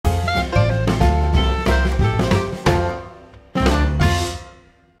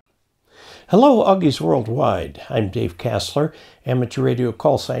Hello, Uggies Worldwide. I'm Dave Kassler, amateur radio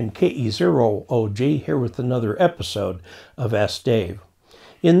call sign KE0OG, here with another episode of Ask Dave.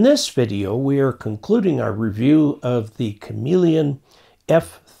 In this video, we are concluding our review of the Chameleon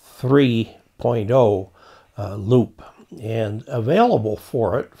F3.0 loop, and available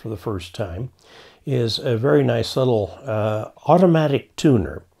for it for the first time is a very nice little automatic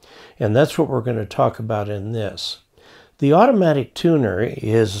tuner, and that's what we're going to talk about in this. The automatic tuner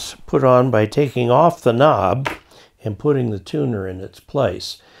is put on by taking off the knob and putting the tuner in its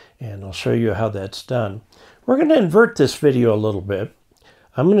place. And I'll show you how that's done. We're going to invert this video a little bit.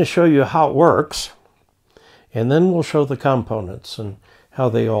 I'm going to show you how it works, and then we'll show the components and how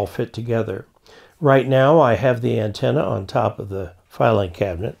they all fit together. Right now I have the antenna on top of the filing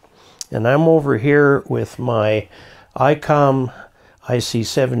cabinet, and I'm over here with my ICOM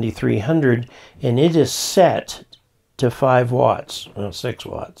IC7300, and it is set to 5 watts, well, 6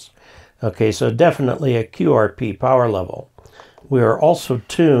 watts. Okay, so definitely a QRP power level. We are also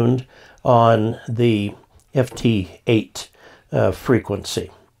tuned on the FT8 frequency.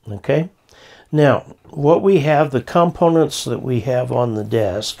 Okay, now what we have, the components that we have on the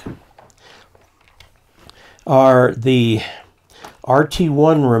desk are the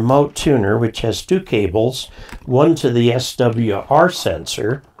RT1 remote tuner, which has 2 cables, one to the SWR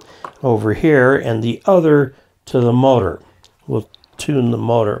sensor over here and the other to the motor. We'll tune the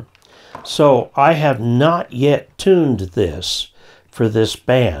motor. So I have not yet tuned this for this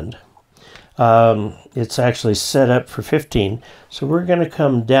band. It's actually set up for 15, so we're going to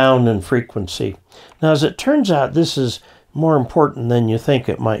come down in frequency. Now, as it turns out, this is more important than you think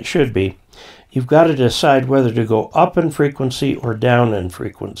it should be. You've got to decide whether to go up in frequency or down in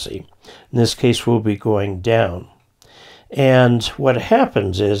frequency. In this case, we'll be going down. And what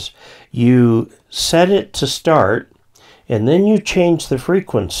happens is you set it to start, and then you change the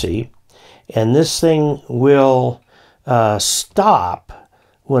frequency, and this thing will stop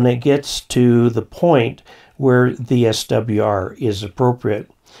when it gets to the point where the SWR is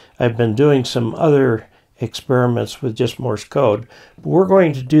appropriate. I've been doing some other experiments with just Morse code, but we're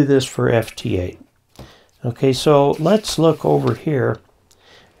going to do this for FT8. Okay, so let's look over here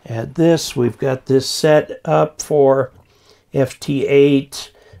at this. We've got this set up for FT8.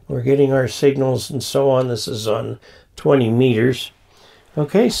 We're getting our signals and so on. This is on 20 meters.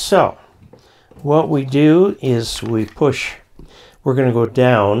 Okay, so what we do is we push. We're going to go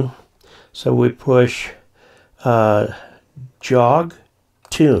down. So we push jog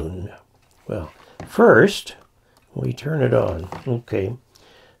tune. Well, first we turn it on. Okay,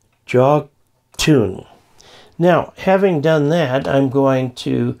 jog tune. Now, having done that, I'm going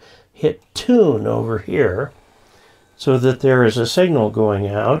to hit tune over here, so that there is a signal going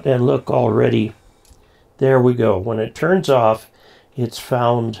out, and look, already, there we go. When it turns off, it's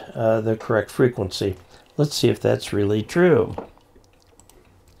found the correct frequency. Let's see if that's really true. I'm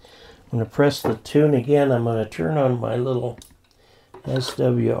going to press the tune again. I'm going to turn on my little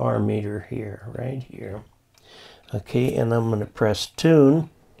SWR meter here, right here. Okay, and I'm going to press tune,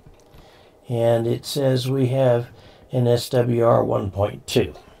 and it says we have an SWR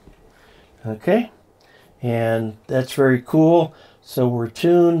 1.2. Okay? And that's very cool. So we're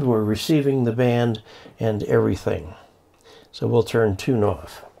tuned, we're receiving the band and everything. So we'll turn tune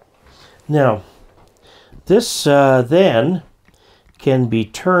off. Now, this then can be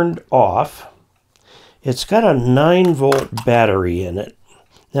turned off. It's got a 9-volt battery in it.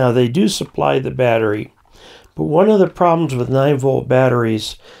 Now, they do supply the battery, but one of the problems with 9-volt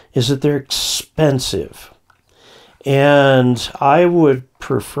batteries is that they're expensive. And I would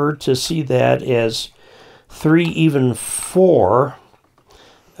prefer to see that as 3, even 4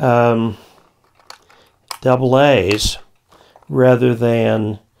 double A's rather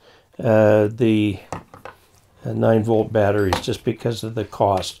than the 9-volt batteries, just because of the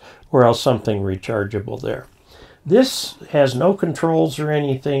cost, or else something rechargeable there. This has no controls or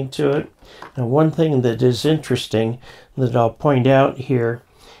anything to it. And one thing that is interesting that I'll point out here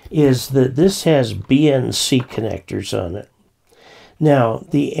is that this has BNC connectors on it. Now,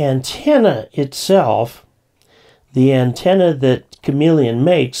 the antenna itself, the antenna that Chameleon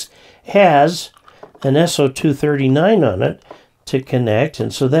makes, has an SO239 on it to connect,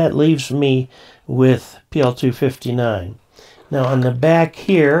 and so that leaves me with PL259. Now on the back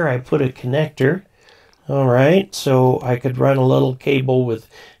here, I put a connector, all right, so I could run a little cable with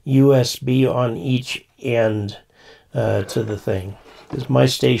USB on each end to the thing, because my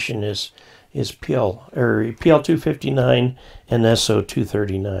station is PL259 and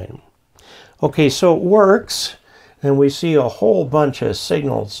SO239. Okay, so it works. And we see a whole bunch of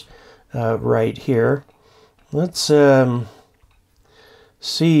signals right here. Let's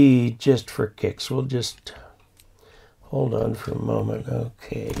see, just for kicks, we'll just hold on for a moment.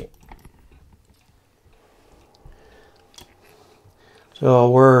 Okay. So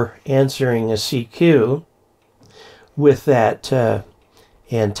we're answering a CQ with that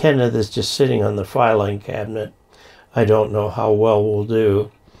antenna that's just sitting on the filing cabinet. I don't know how well we'll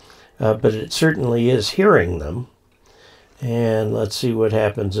do, but it certainly is hearing them. And let's see what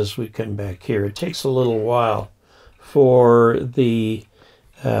happens as we come back here. It takes a little while for the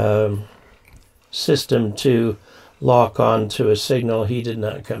system to lock on to a signal. He did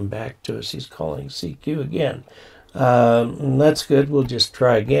not come back to us. He's calling CQ again. And that's good. We'll just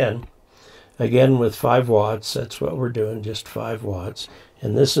try again. Again with 5 watts. That's what we're doing, just 5 watts.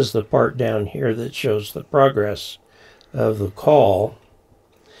 And this is the part down here that shows the progress of the call.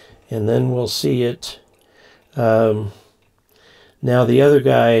 And then we'll see it. Now the other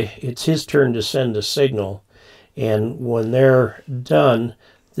guy, it's his turn to send a signal. And when they're done,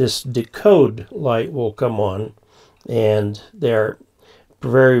 this decode light will come on. And they're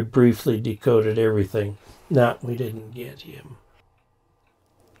very briefly decoded everything. No, we didn't get him.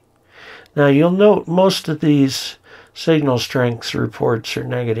 Now you'll note most of these signal strength reports are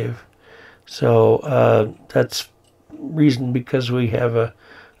negative. So that's reason because we have a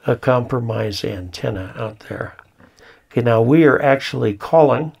compromised antenna out there. Okay, now we are actually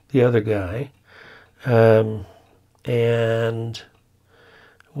calling the other guy. And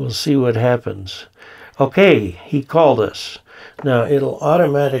we'll see what happens. Okay, he called us. Now it'll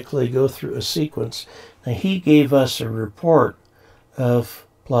automatically go through a sequence. Now he gave us a report of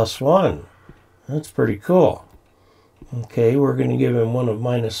 +1. That's pretty cool. Okay, we're going to give him one of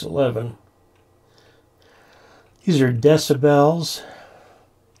 -11. These are decibels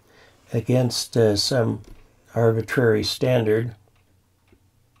against some arbitrary standard.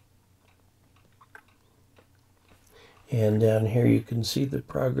 And down here you can see the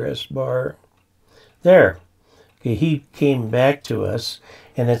progress bar. There. Okay, he came back to us,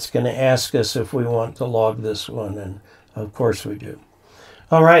 and it's going to ask us if we want to log this one, and of course we do.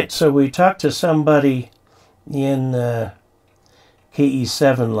 All right, so we talked to somebody in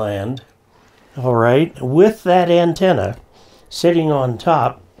KE7 land, all right, with that antenna sitting on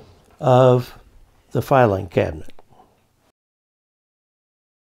top of the filing cabinet.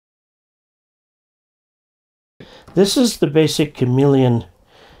 This is the basic Chameleon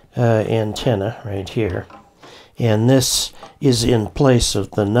antenna right here. And this is in place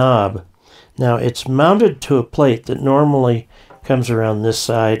of the knob. Now it's mounted to a plate that normally comes around this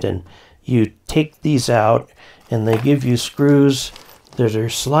side, and you take these out and they give you screws that are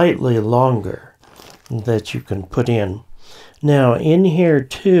slightly longer that you can put in. Now in here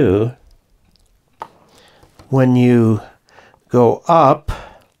too, when you go up,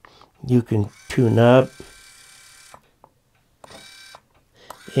 you can tune up.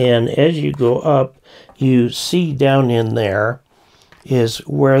 And as you go up, you see down in there is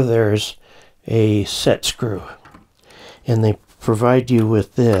where there's a set screw. And they provide you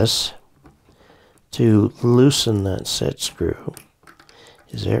with this to loosen that set screw.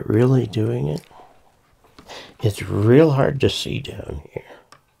 Is that really doing it? It's real hard to see down here.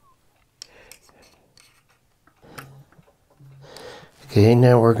 Okay,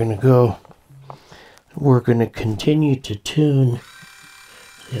 now we're going to continue to tune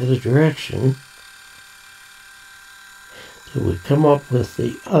the other direction till we come up with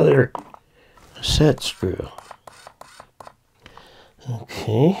the other set screw.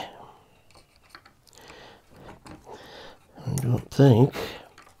 Okay. I don't think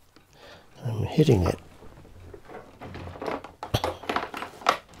I'm hitting it.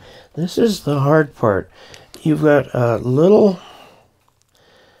 This is the hard part. You've got a little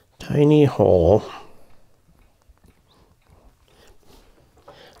tiny hole.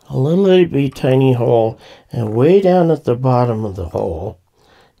 A little itty tiny hole, and way down at the bottom of the hole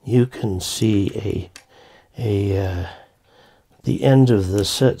you can see the end of the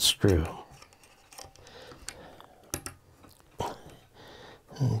set screw.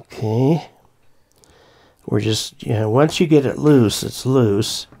 Okay, we're just, once you get it loose, it's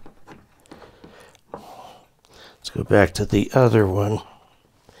loose. Let's go back to the other one.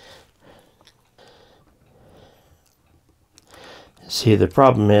 See, the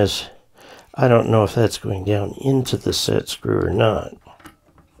problem is, I don't know if that's going down into the set screw or not.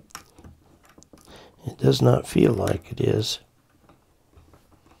 It does not feel like it is.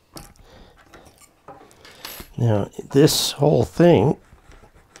 Now, this whole thing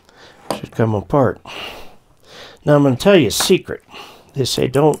should come apart. Now, I'm going to tell you a secret. They say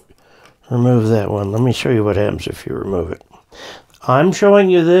don't remove that one. Let me show you what happens if you remove it. I'm showing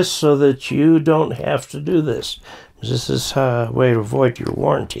you this so that you don't have to do this. This is a way to avoid your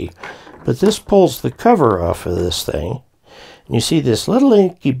warranty. But this pulls the cover off of this thing. And you see this little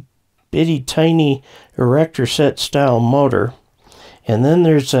inky bitty tiny erector set style motor. And then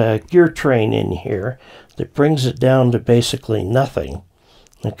there's a gear train in here that brings it down to basically nothing.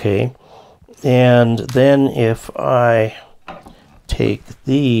 Okay. And then if I take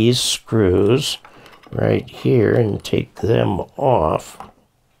these screws right here and take them off,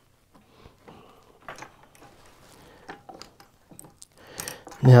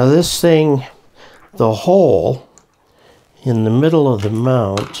 now this thing, the hole in the middle of the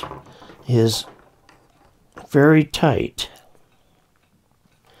mount is very tight.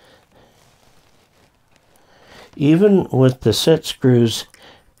 Even with the set screws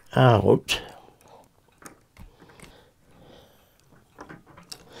out,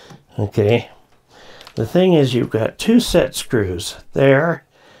 okay, the thing is you've got two set screws there,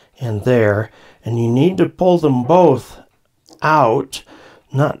 and you need to pull them both out,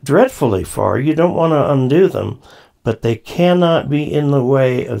 not dreadfully far. You don't want to undo them, but they cannot be in the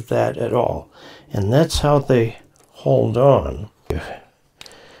way of that at all. And that's how they hold on.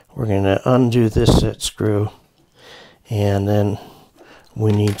 We're going to undo this set screw, and then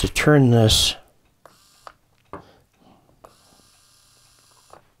we need to turn this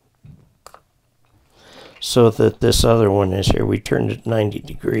so that this other one is here. We turned it 90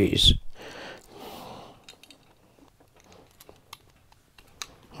 degrees.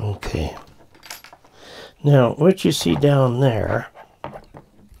 Okay. Now, what you see down there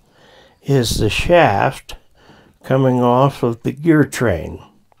is the shaft coming off of the gear train.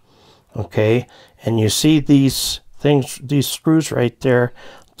 Okay? And you see these things, these screws right there,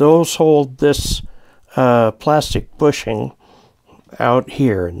 those hold this plastic bushing out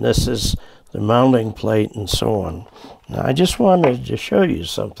here, and this is the mounting plate and so on. Now, I just wanted to show you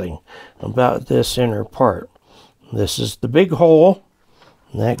something about this inner part. This is the big hole,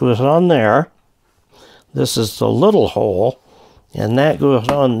 and that goes on there. This is the little hole, and that goes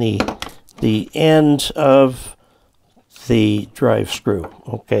on the end of the drive screw.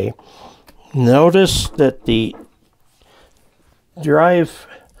 Okay. Notice that the drive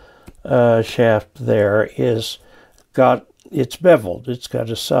shaft there it's beveled. It's got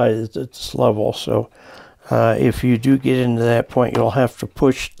a side that's level. So if you do get into that point, you'll have to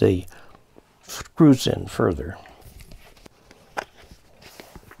push the screws in further.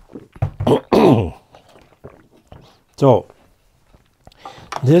 So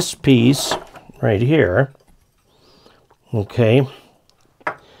this piece right here, okay,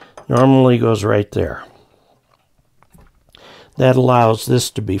 normally goes right there. That allows this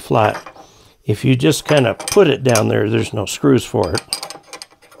to be flat. If you just kind of put it down there, there's no screws for it.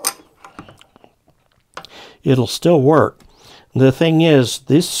 It'll still work. The thing is,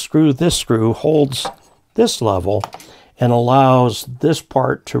 this screw holds this level and allows this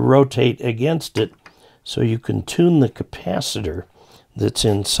part to rotate against it, so you can tune the capacitor that's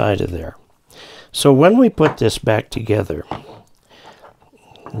inside of there. So when we put this back together,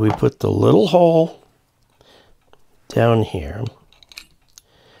 we put the little hole down here.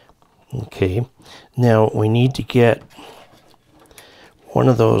 Okay, now we need to get one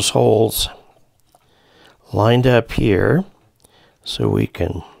of those holes lined up here so we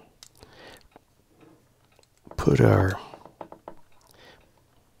can put our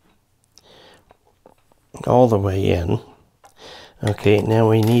all the way in. Okay, now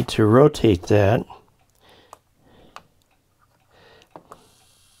we need to rotate that.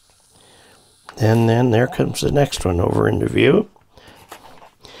 And then there comes the next one over into view.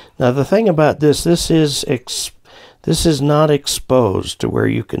 Now the thing about this is not exposed to where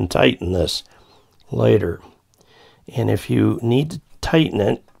you can tighten this later. And if you need to tighten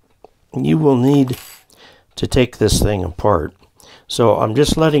it, you will need to take this thing apart. So I'm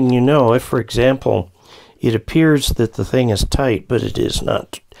just letting you know, if for example it appears that the thing is tight but it is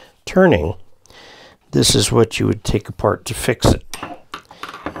not turning, this is what you would take apart to fix it.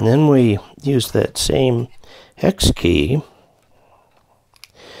 And then we use that same hex key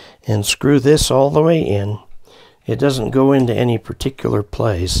and screw this all the way in. It doesn't go into any particular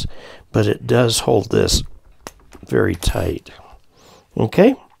place, but it does hold this very tight.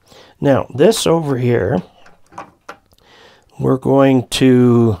 Okay? Now, this over here, we're going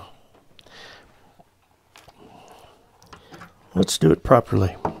to, let's do it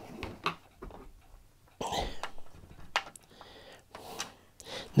properly.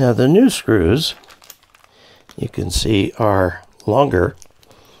 Now, the new screws, you can see, are longer,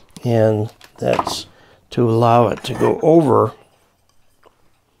 and that's to allow it to go over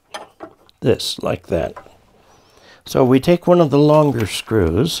this like that. So we take one of the longer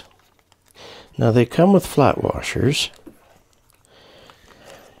screws. Now they come with flat washers.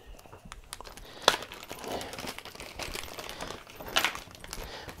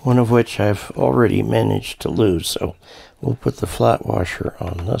 One of which I've already managed to lose, so we'll put the flat washer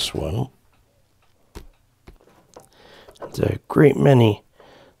on this one. There's a great many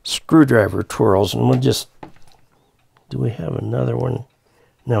screwdriver twirls, and we'll just... Do we have another one?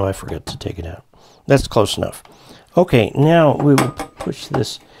 No, I forgot to take it out. That's close enough. Okay, now we will push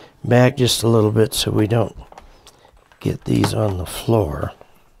this back just a little bit so we don't get these on the floor.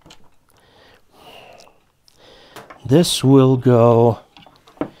 This will go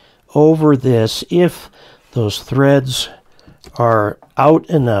over this if those threads are out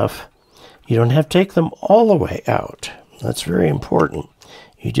enough. You don't have to take them all the way out. That's very important.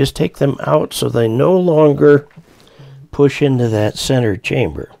 You just take them out so they no longer push into that center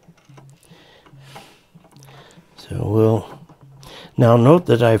chamber. So we'll now note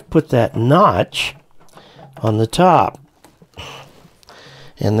that I've put that notch on the top.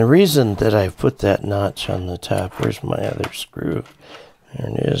 And the reason that I've put that notch on the top, where's my other screw? There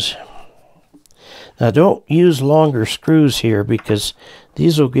it is. Now don't use longer screws here because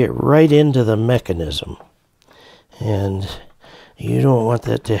these will get right into the mechanism. And you don't want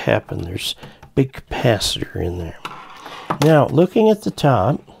that to happen. There's a big capacitor in there. Now, looking at the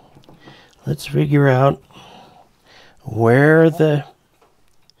top, let's figure out where the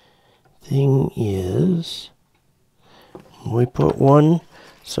thing is. We put one,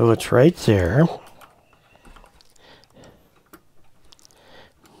 so it's right there.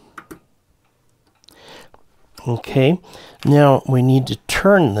 Okay, now we need to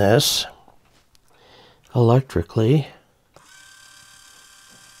turn this electrically.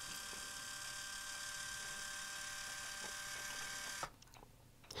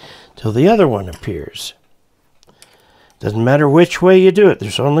 Till the other one appears. Doesn't matter which way you do it,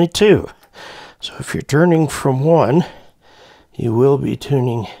 there's only two. So if you're turning from one, you will be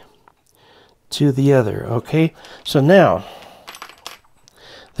tuning to the other, okay? So now,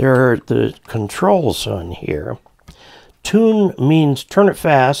 there are the controls on here. Tune means turn it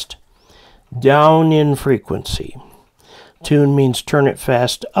fast, down in frequency. Tune means turn it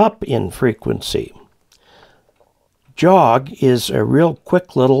fast, up in frequency. Jog is a real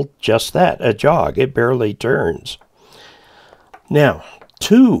quick little, just that, a jog. It barely turns. Now,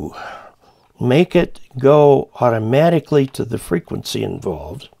 to make it go automatically to the frequency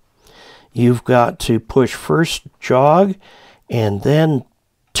involved, you've got to push first jog and then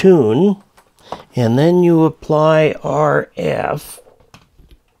tune, and then you apply RF.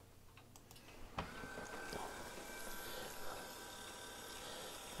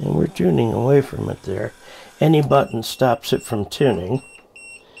 And we're tuning away from it there. Any button stops it from tuning.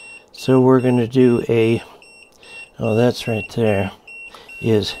 So we're going to do a, oh, that's right there,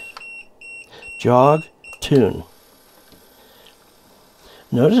 is jog, tune.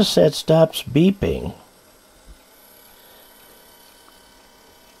 Notice that stops beeping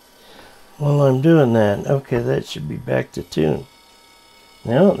while I'm doing that. Okay, that should be back to tune.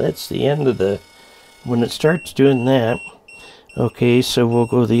 Now that's the end of the, when it starts doing that. Okay, so we'll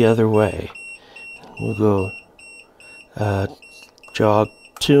go the other way. We'll go jog,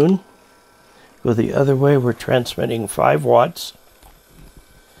 tune. Go the other way. We're transmitting 5 watts.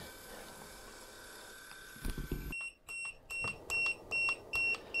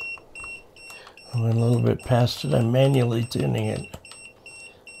 I went a little bit past it. I'm manually tuning it.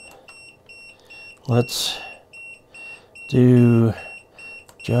 Let's do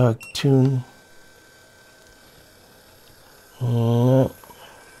jog, tune.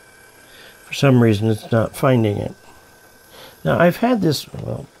 For some reason it's not finding it. Now I've had this,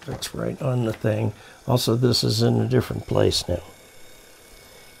 well, that's right on the thing. Also this is in a different place now.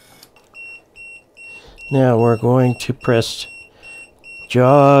 Now we're going to press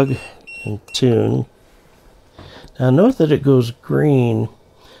jog and tune. Now note that it goes green.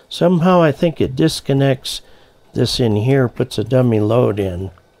 Somehow I think it disconnects this in here, puts a dummy load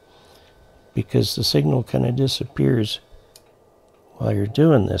in, because the signal kind of disappears while you're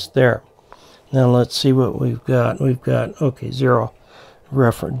doing this. There. Now let's see what we've got. We've got, okay, zero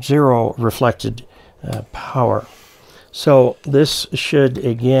reflected power. So this should,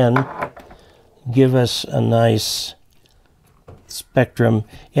 again, give us a nice spectrum.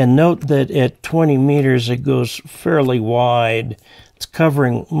 And note that at 20 meters it goes fairly wide. It's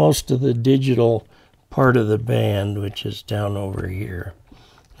covering most of the digital part of the band, which is down over here.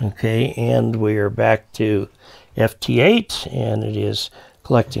 Okay, and we are back to FT8, and it is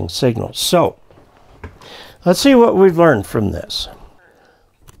collecting signals. So let's see what we've learned from this.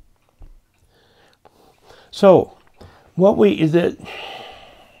 So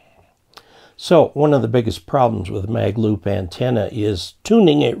So one of the biggest problems with a mag loop antenna is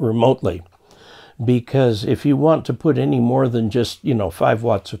tuning it remotely, because if you want to put any more than just 5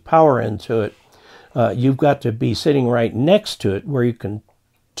 watts of power into it, you've got to be sitting right next to it where you can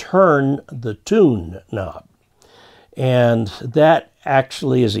turn the tune knob. And that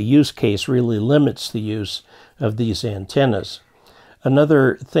actually, as a use case, really limits the use of these antennas.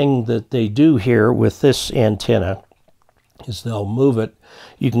 Another thing that they do here with this antenna is they'll move it.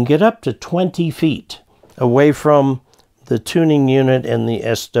 You can get up to 20 feet away from the tuning unit and the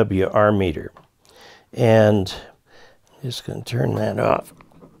SWR meter. And I'm just going to turn that off.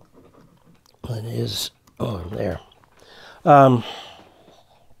 It is, there.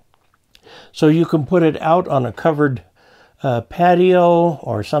 So you can put it out on a covered patio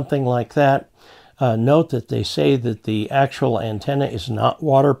or something like that. Note that they say that the actual antenna is not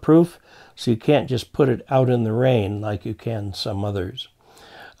waterproof, so you can't just put it out in the rain like you can some others.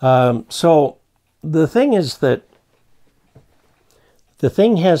 So the thing is that the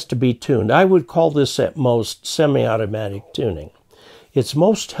thing has to be tuned. I would call this at most semi-automatic tuning. It's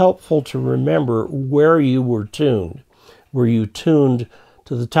most helpful to remember where you were tuned. Were you tuned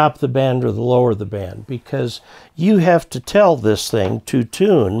to the top of the band or the lower of the band? Because you have to tell this thing to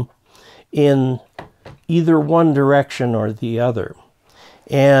tune in either one direction or the other.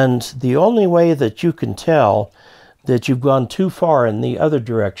 And the only way that you can tell that you've gone too far in the other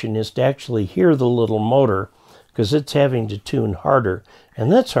direction is to actually hear the little motor, because it's having to tune harder.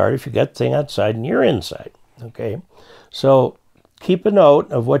 And that's hard if you got the thing outside and you're inside. Okay, so keep a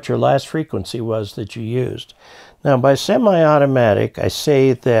note of what your last frequency was that you used. Now, by semi-automatic, I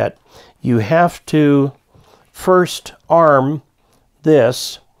say that you have to first arm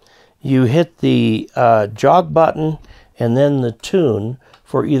this. You hit the jog button and then the tune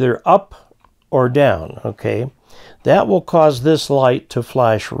for either up or down, okay? That will cause this light to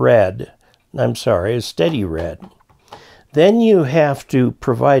flash red. I'm sorry, a steady red. Then you have to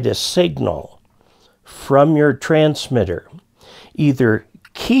provide a signal from your transmitter. Either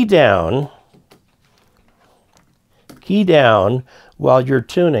key down while you're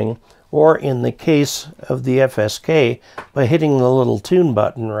tuning, or in the case of the FSK, by hitting the little tune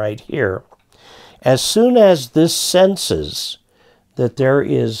button right here. As soon as this senses that there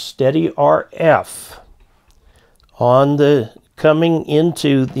is steady RF on the coming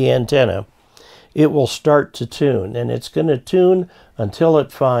into the antenna, it will start to tune, and it's going to tune until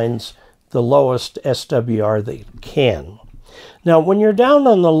it finds the lowest SWR that it can. Now, when you're down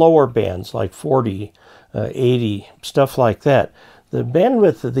on the lower bands, like 40, 80, stuff like that, the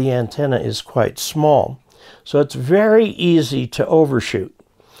bandwidth of the antenna is quite small, so it's very easy to overshoot.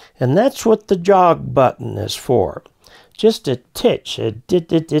 And that's what the jog button is for. Just a titch, a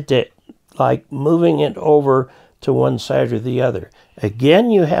dit, like moving it over to one side or the other. Again,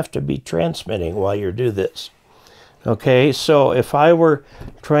 you have to be transmitting while you do this. Okay, so if I were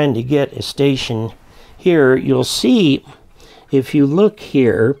trying to get a station here, you'll see, if you look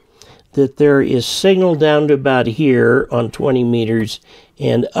here, that there is signal down to about here on 20 meters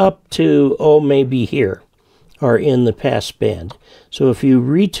and up to, maybe here, are in the pass band. So if you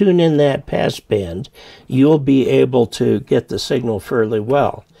retune in that pass band, you'll be able to get the signal fairly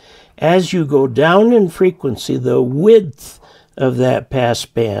well. As you go down in frequency, the width of that pass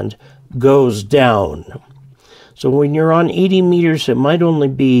band goes down. So when you're on 80 meters, it might only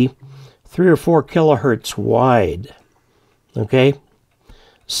be 3 or 4 kilohertz wide. Okay?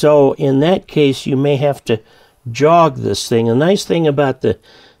 So in that case, you may have to jog this thing. The nice thing about the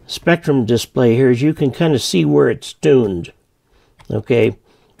spectrum display here is you can kind of see where it's tuned, okay,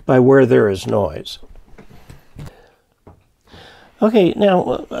 by where there is noise. Okay,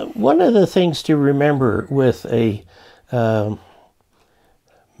 now, one of the things to remember with a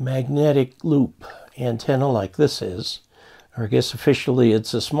magnetic loop antenna like this is, or I guess officially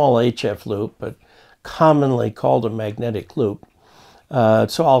it's a small HF loop, but commonly called a magnetic loop,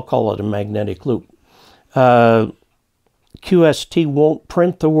 so I'll call it a magnetic loop. QST won't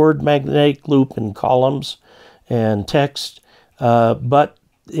print the word magnetic loop in columns and text, but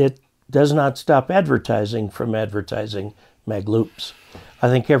it does not stop advertising from advertising mag loops. I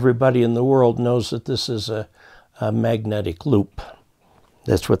think everybody in the world knows that this is a magnetic loop.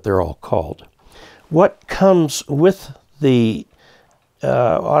 That's what they're all called. What comes with the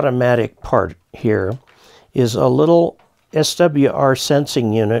automatic part here is a little SWR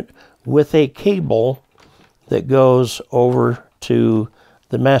sensing unit with a cable that goes over to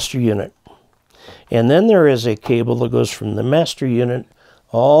the master unit. And then there is a cable that goes from the master unit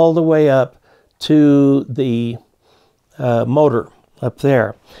all the way up to the motor up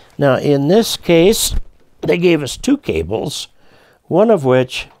there. Now, in this case, they gave us 2 cables, one of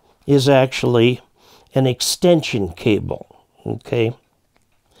which is actually an extension cable, okay?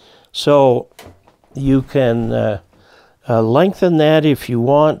 So you can lengthen that if you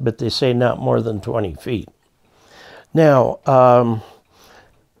want, but they say not more than 20 feet. Now,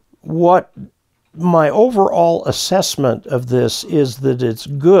 what my overall assessment of this is that it's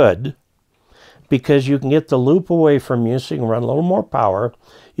good because you can get the loop away from you, so you can run a little more power.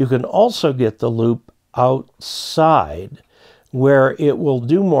 You can also get the loop outside where it will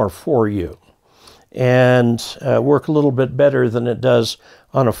do more for you and work a little bit better than it does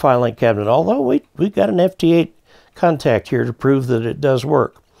on a filing cabinet, although we got an FT8 contact here to prove that it does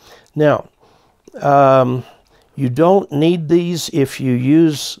work. Now, you don't need these if you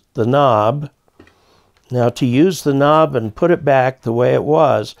use the knob. Now, to use the knob and put it back the way it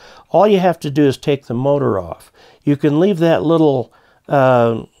was, all you have to do is take the motor off. You can leave that little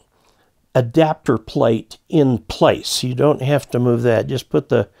adapter plate in place. You don't have to move that. Just put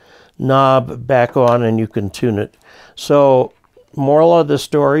the knob back on and you can tune it. So, moral of the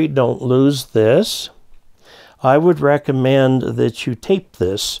story, don't lose this. I would recommend that you tape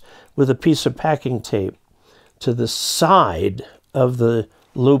this with a piece of packing tape to the side of the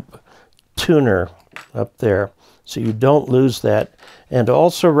loop tuner up there so you don't lose that. And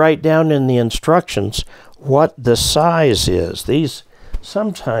also write down in the instructions what the size is. These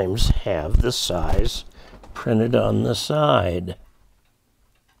sometimes have the size printed on the side.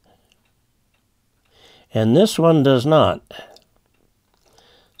 And this one does not.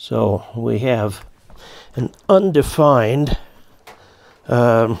 So we have an undefined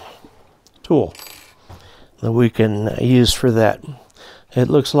tool that we can use for that. It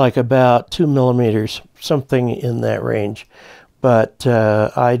looks like about 2 millimeters, something in that range. But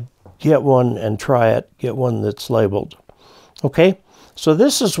I'd get one and try it, get one that's labeled. Okay, so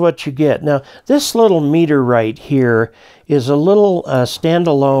this is what you get. Now, this little meter right here is a little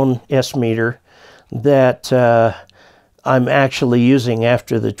standalone S meter that I'm actually using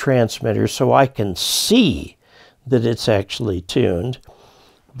after the transmitter so I can see that it's actually tuned.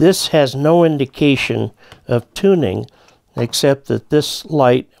 This has no indication of tuning except that this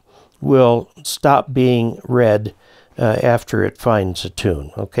light will stop being red after it finds a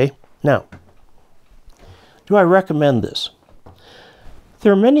tune, okay? Now, do I recommend this?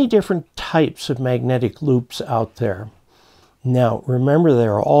 There are many different types of magnetic loops out there. Now, remember,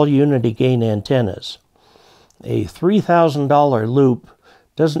 they're all unity gain antennas. A $3,000 loop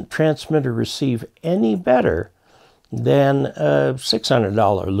doesn't transmit or receive any better than a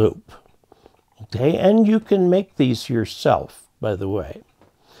 $600 loop. Okay, and you can make these yourself, by the way.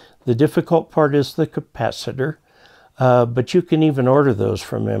 The difficult part is the capacitor, but you can even order those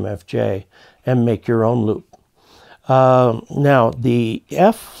from MFJ and make your own loop. Now, the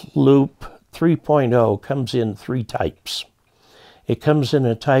F loop 3.0 comes in 3 types. It comes in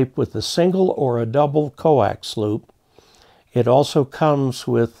a type with a single or a double coax loop. It also comes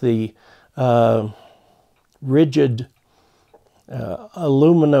with the rigid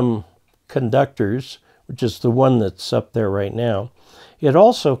aluminum conductors, which is the one that's up there right now. It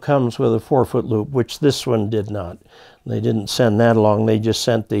also comes with a 4-foot loop, which this one did not. They didn't send that along. They just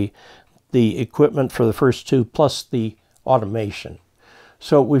sent the equipment for the first 2 plus the automation.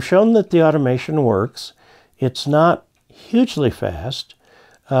 So we've shown that the automation works. It's not hugely fast,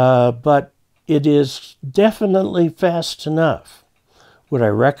 but it is definitely fast enough. Would I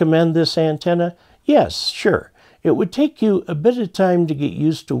recommend this antenna? Yes, sure. It would take you a bit of time to get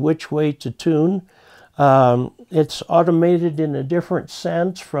used to which way to tune. It's automated in a different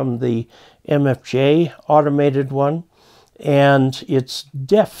sense from the MFJ automated one, and it's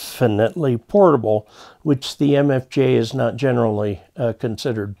definitely portable, which the MFJ is not generally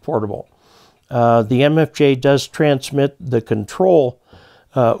considered portable. The MFJ does transmit the control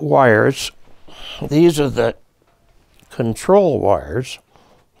wires. These are the control wires,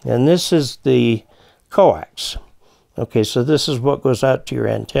 and this is the coax. Okay, so this is what goes out to your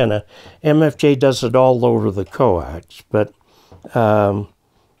antenna. MFJ does it all over the coax, but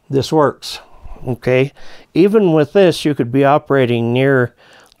this works. Okay, even with this, you could be operating near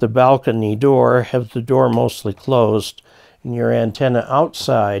the balcony door, have the door mostly closed, and your antenna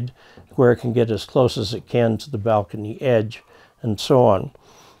outside, where it can get as close as it can to the balcony edge, and so on.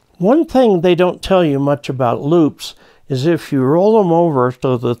 One thing they don't tell you much about loops is if you roll them over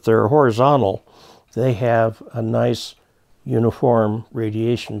so that they're horizontal, they have a nice uniform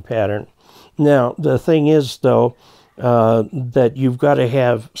radiation pattern. Now, the thing is, though, that you've got to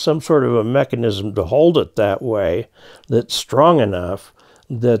have some sort of a mechanism to hold it that way that's strong enough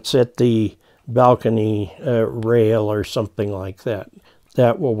that's at the balcony rail or something like that.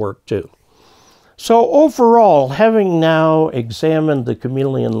 That will work too. So overall, having now examined the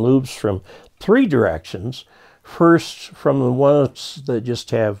Chameleon loops from 3 directions, first from the ones that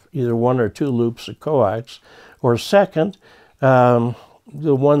just have either 1 or 2 loops of coax, or second, the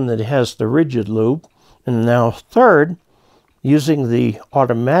one that has the rigid loop, and now third, using the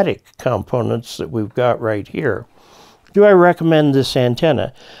automatic components that we've got right here. Do I recommend this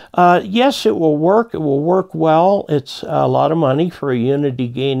antenna? Yes, it will work. It will work well. It's a lot of money for a unity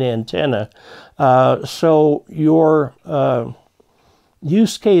gain antenna. So your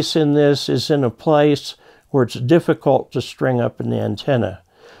use case in this is in a place where it's difficult to string up an antenna.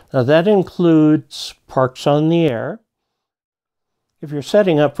 Now that includes parks on the air. If you're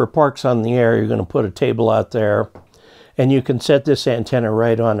setting up for parks on the air, you're going to put a table out there, and you can set this antenna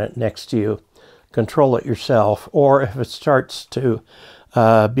right on it next to you. Control it yourself. Or if it starts to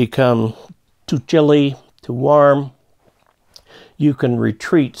become too chilly, too warm, you can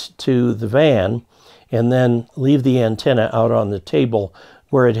retreat to the van and then leave the antenna out on the table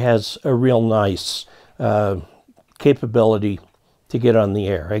where it has a real nice capability to get on the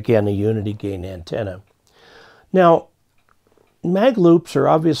air. Again, a unity gain antenna. Now, mag loops are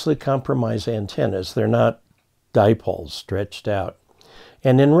obviously compromised antennas. They're not dipoles stretched out.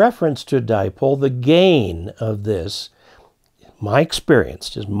 And in reference to a dipole, the gain of this, my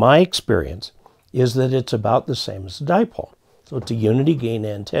experience, is that it's about the same as a dipole. So it's a unity gain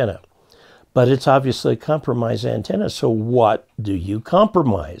antenna. But it's obviously a compromised antenna. So what do you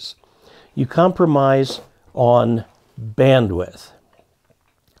compromise? You compromise on bandwidth.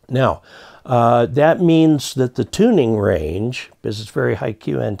 Now, that means that the tuning range, because it's very high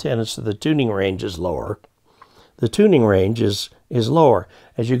Q antenna, so the tuning range is lower. The tuning range is lower.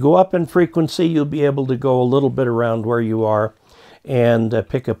 As you go up in frequency, you'll be able to go a little bit around where you are and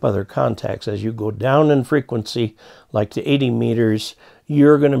pick up other contacts. As you go down in frequency, like to 80 meters,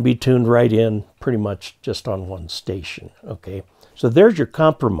 you're going to be tuned right in pretty much just on one station, okay? So there's your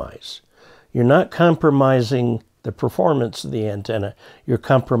compromise. You're not compromising the performance of the antenna, you're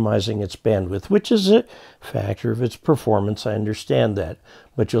compromising its bandwidth, which is a factor of its performance, I understand that,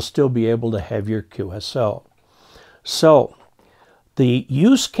 but you'll still be able to have your QSO. So the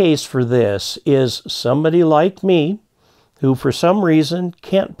use case for this is somebody like me who for some reason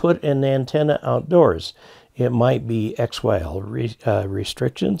can't put an antenna outdoors. It might be XYL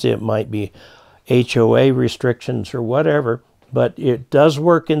restrictions, it might be HOA restrictions or whatever, but it does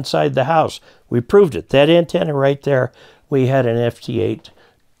work inside the house. We proved it. That antenna right there, we had an FT8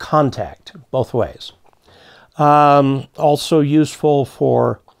 contact both ways. Also useful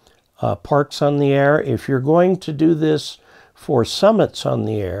for parks on the air. If you're going to do this for summits on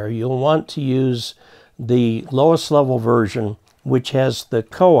the air, you'll want to use the lowest level version, which has the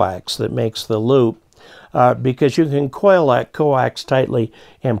coax that makes the loop, because you can coil that coax tightly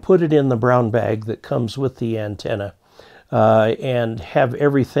and put it in the brown bag that comes with the antenna, and have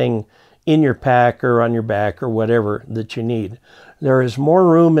everything in your pack or on your back or whatever that you need. There is more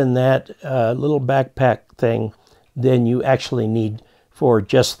room in that little backpack thing than you actually need for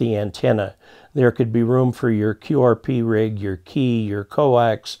just the antenna. There could be room for your QRP rig, your key, your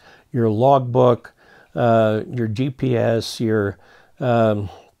coax, your logbook, your GPS, your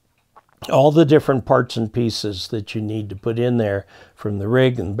all the different parts and pieces that you need to put in there, from the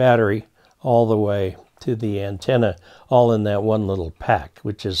rig and battery all the way to the antenna, all in that one little pack,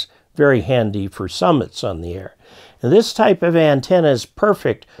 which is very handy for summits on the air. And this type of antenna is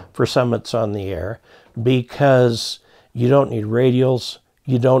perfect for summits on the air because you don't need radials,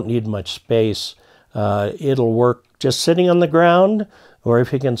 you don't need much space. It'll work just sitting on the ground, or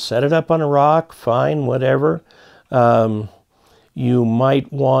if you can set it up on a rock, fine, whatever. You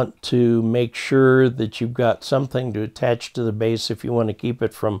might want to make sure that you've got something to attach to the base if you want to keep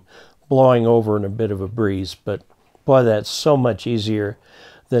it from blowing over in a bit of a breeze. But boy, that's so much easier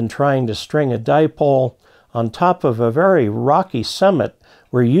than trying to string a dipole on top of a very rocky summit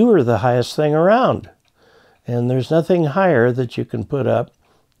where you are the highest thing around. And there's nothing higher that you can put up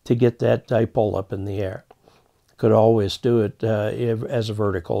to get that dipole up in the air. Could always do it as a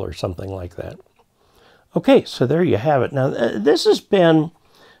vertical or something like that. Okay, so there you have it. Now, this has been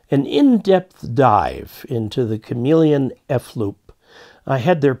an in-depth dive into the Chameleon F-loop. I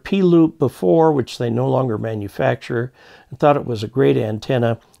had their P-loop before, which they no longer manufacture, and thought it was a great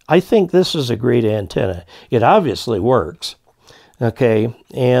antenna. I think this is a great antenna. It obviously works, okay?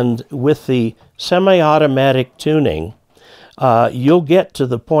 And with the semi-automatic tuning, you'll get to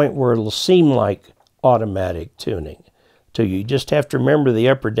the point where it'll seem like automatic tuning to you. You just have to remember the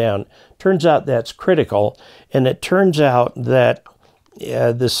up or down. Turns out that's critical, and it turns out that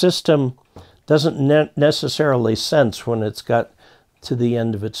the system doesn't necessarily sense when it's got to the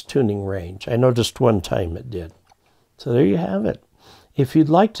end of its tuning range. I noticed one time it did. So there you have it. If you'd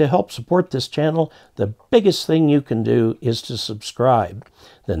like to help support this channel, the biggest thing you can do is to subscribe.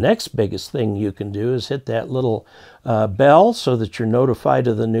 The next biggest thing you can do is hit that little bell so that you're notified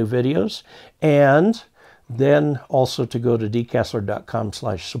of the new videos, and then also to go to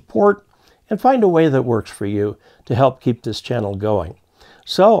dcasler.com/support and find a way that works for you to help keep this channel going.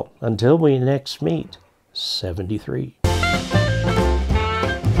 So until we next meet, 73.